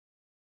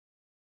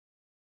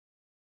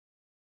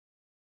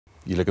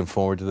You looking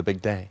forward to the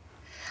big day?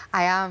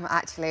 I am,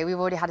 actually. We've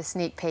already had a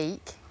sneak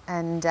peek.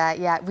 And,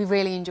 yeah, we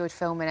really enjoyed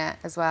filming it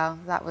as well.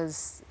 That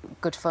was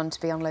good fun to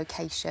be on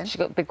location. She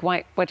got a big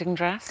white wedding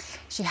dress?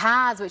 She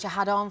has, which I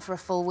had on for a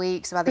full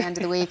week, so by the end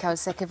of the week I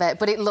was sick of it.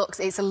 But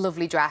it's a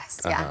lovely dress,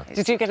 yeah.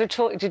 Did you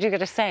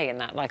get a say in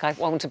that? Like, I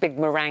want a big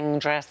meringue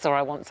dress or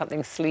I want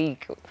something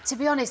sleek? To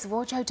be honest, the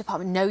wardrobe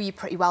department know you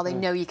pretty well. They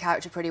know your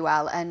character pretty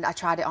well, and I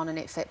tried it on and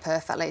it fit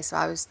perfectly, so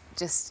I was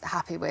just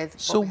happy with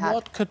what we had. So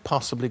what could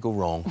possibly go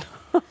wrong?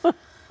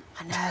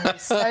 I know,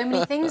 so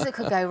many things that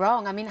could go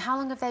wrong. I mean, how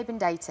long have they been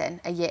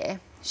dating? A year.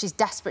 She's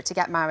desperate to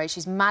get married.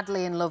 She's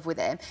madly in love with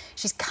him.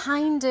 She's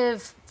kind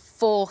of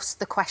forced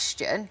the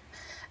question,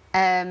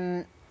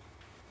 but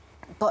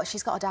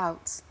she's got her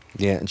doubts.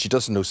 Yeah, and she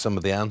doesn't know some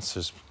of the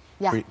answers.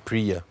 Yeah.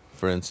 Priya,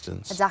 for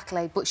instance.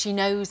 Exactly, but she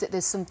knows that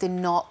there's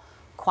something not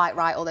quite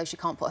right, although she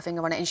can't put her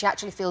finger on it, and she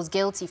actually feels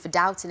guilty for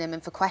doubting him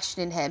and for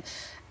questioning him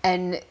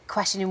and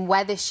questioning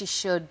whether she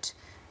should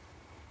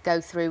go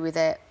through with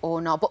it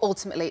or not, but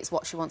ultimately it's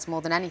what she wants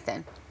more than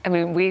anything. I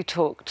mean, we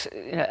talked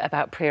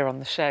about Priya on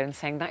the show and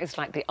saying that is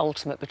like the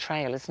ultimate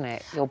betrayal, isn't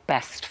it? Your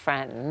best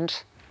friend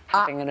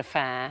having an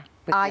affair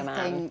with your man.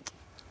 I think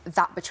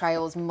that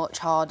betrayal is much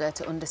harder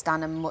to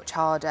understand and much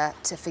harder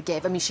to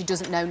forgive. I mean, she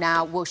doesn't know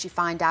now. Will she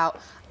find out?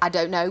 I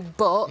don't know,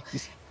 but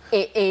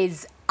it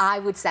is, I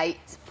would say,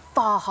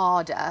 far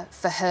harder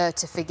for her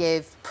to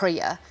forgive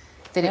Priya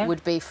than it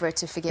would be for her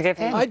to forgive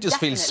him. I just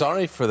feel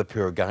sorry for the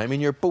poor guy. I mean,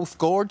 you're both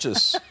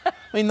gorgeous. I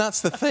mean,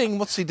 that's the thing.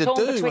 What's he to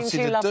do? What's he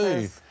to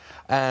do?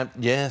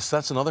 Yes,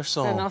 that's another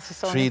song. Another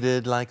song.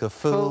 Treated like a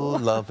fool,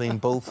 loving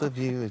both of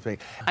you.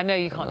 I know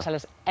you can't tell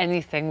us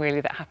anything really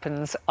that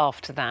happens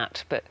after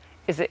that, but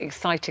is it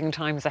exciting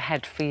times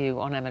ahead for you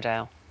on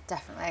Emmerdale?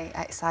 Definitely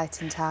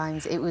exciting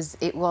times. It was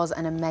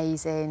an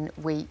amazing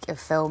week of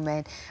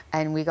filming,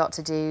 and we got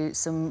to do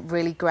some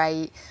really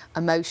great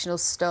emotional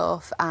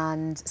stuff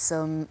and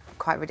some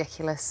quite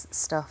ridiculous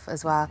stuff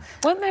as well.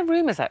 Weren't there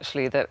rumours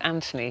actually that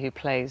Anthony, who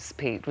plays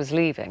Pete, was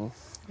leaving?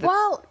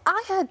 Well,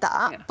 I heard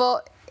that,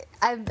 but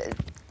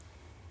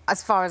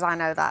as far as I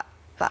know,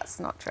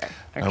 that's not true.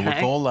 Okay.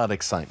 With all that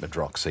excitement,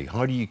 Roxy,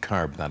 how do you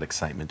curb that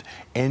excitement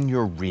in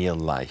your real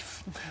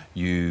life?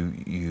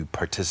 You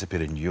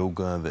participate in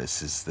yoga.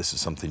 This is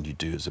something you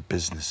do as a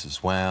business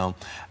as well.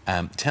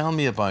 Tell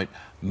me about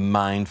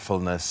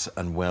mindfulness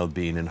and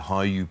well-being and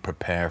how you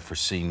prepare for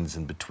scenes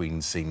and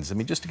between scenes. I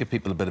mean, just to give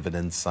people a bit of an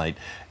insight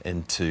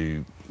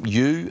into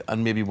you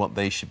and maybe what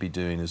they should be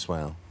doing as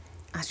well.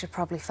 I should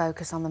probably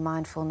focus on the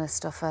mindfulness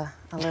stuff a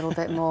little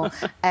bit more.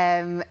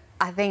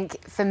 I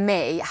think for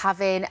me,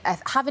 having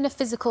a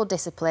physical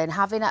discipline,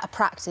 having a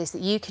practice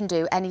that you can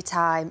do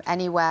anytime,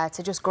 anywhere,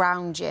 to just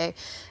ground you,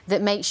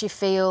 that makes you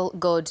feel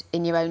good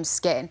in your own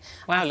skin.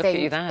 Wow, look at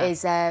you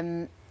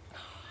there.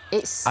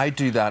 I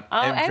do that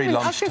every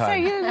lunchtime. I was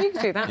going to say, you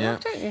do that, yeah.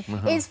 don't you?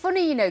 It's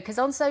funny, you know, because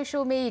on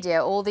social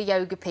media, all the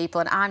yoga people,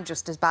 and I'm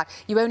just as bad,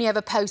 you only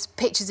ever post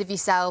pictures of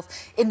yourself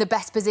in the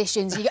best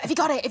positions. You go, have you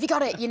got it? Have you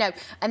got it? You know,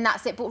 and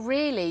that's it. But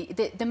really,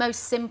 the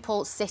most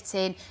simple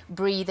sitting,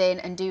 breathing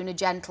and doing a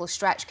gentle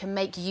stretch can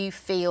make you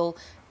feel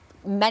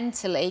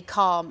mentally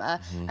calmer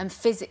and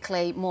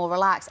physically more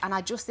relaxed. And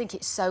I just think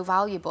it's so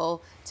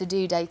valuable to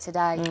do day to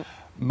day.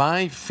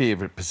 My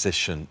favourite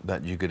position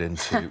that you got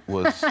into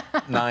was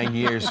 9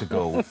 years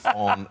ago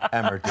on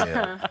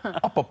Emmerdale,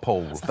 up a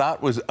pole.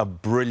 That was a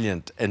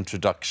brilliant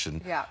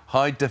introduction. Yeah.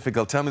 How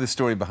difficult? Tell me the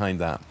story behind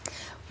that.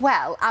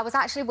 Well, I was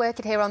actually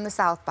working here on the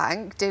South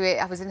Bank,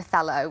 I was in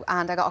Othello,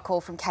 and I got a call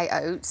from Kate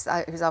Oates,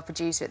 who was our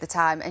producer at the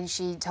time, and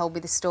she told me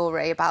the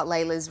story about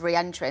Layla's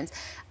re-entrance.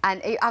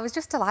 And I was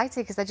just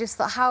delighted, because I just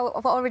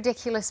thought, what a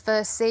ridiculous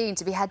first scene,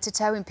 to be head to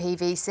toe in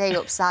PVC,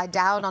 upside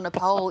down on a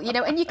pole, you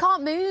know, and you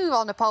can't move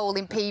on a pole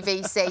in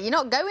PVC, you're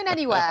not going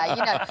anywhere,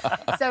 you know.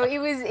 So it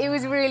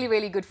was really,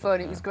 really good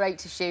fun. It was great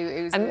to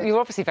shoot. And you were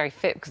obviously very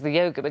fit because of the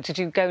yoga, but did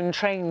you go and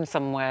train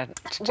somewhere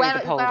to do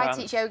the pole Where dance?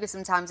 I teach yoga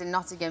sometimes in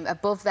Nottingham,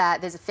 above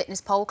there's a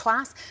fitness pole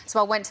class, so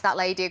I went to that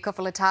lady a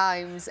couple of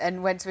times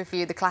and went to a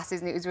few of the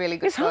classes, and it was really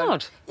good fun. It's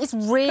hard. It's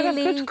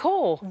really... But good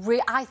core.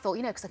 I thought,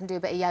 you know, because I can do a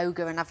bit of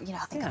yoga and I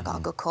think I've got a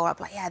good core, I'd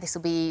be like, yeah, this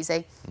will be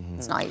easy.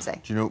 It's not easy.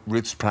 Do you know,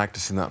 Ruth's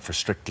practising that for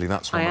Strictly.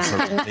 That's one of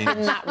her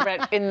in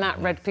that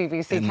red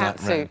PVC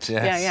catsuit.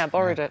 Yes. Yeah,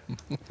 borrowed it.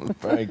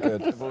 Very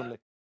good.